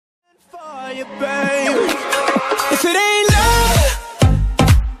babe. If it ain't love,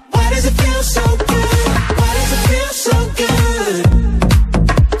 why does it feel so good? Why does it feel so good?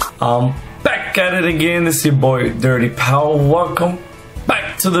 Back at it again. This is your boy Dirty Pal. Welcome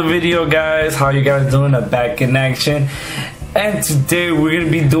back to the video, guys. How you guys doing? I'm back in action, and today we're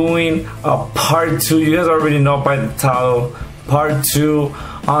gonna be doing a part 2. You guys already know by the title, part 2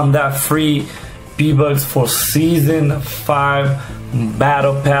 on that free V-Bucks for season 5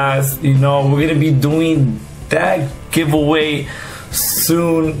 battle pass. You know, we're gonna be doing that giveaway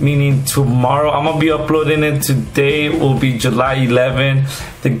soon, meaning tomorrow. I'm gonna be uploading it today. Will be July 11.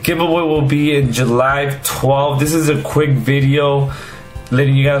 The giveaway will be in July 12. This is a quick video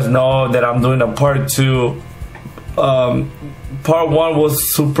letting you guys know that I'm doing a part 2. Part 1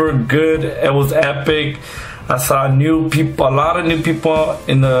 was super good. It was epic. I saw new people, a lot of new people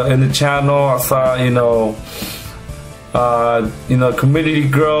in the channel. I saw, community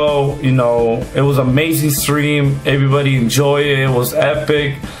grow. It was amazing stream. Everybody enjoyed it. It was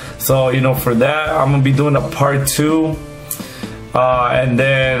epic. So for that, I'm gonna be doing a part 2. And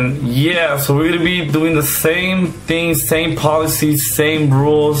then so we're gonna be doing the same thing, same policies, same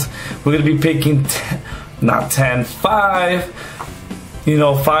rules. We're gonna be picking 5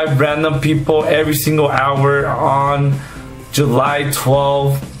 random people every single hour on July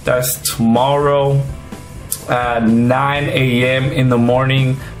 12th. That's tomorrow at 9 a.m. in the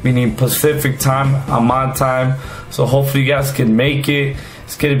morning, meaning Pacific time. I'm on time, so hopefully you guys can make it.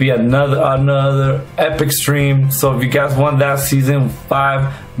 It's gonna be another epic stream. So if you guys want that season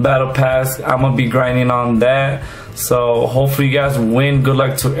 5 battle pass, I'm gonna be grinding on that. So hopefully you guys win. Good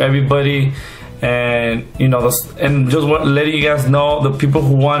luck to everybody. And and just letting you guys know, the people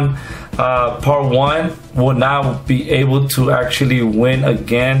who won part 1 will now be able to actually win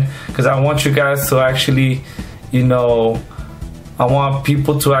again, because I want you guys to actually, I want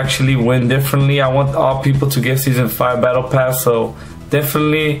people to actually win differently. I want all people to get season 5 battle pass. So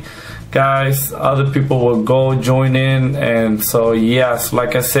definitely, guys, other people will go join in. And so yes,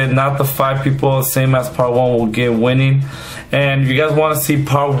 like I said, not the 5 people same as part 1 will get winning. And if you guys want to see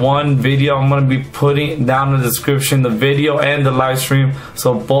part 1 video, I'm going to be putting down in the description the video and the live stream.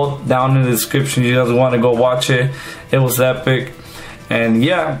 So both down in the description. You guys want to go watch it. It was epic. And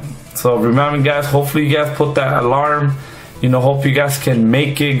so remember, guys, hopefully you guys put that alarm. Hope you guys can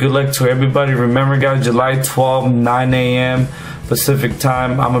make it. Good luck to everybody. Remember, guys, July 12th, 9 a.m. Pacific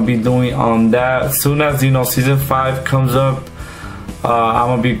time. I'm going to be doing on that. As soon as, season 5 comes up, I'm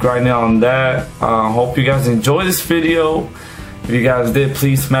going to be grinding on that. Hope you guys enjoy this video. If you guys did,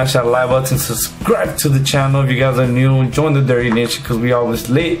 please smash that like button, subscribe to the channel. If you guys are new, join the Dirty Nation, because we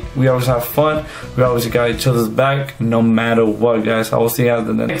always late, we always have fun, we always got each other's back no matter what, guys. I will see you guys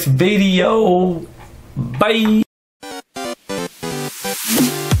in the next video. Bye.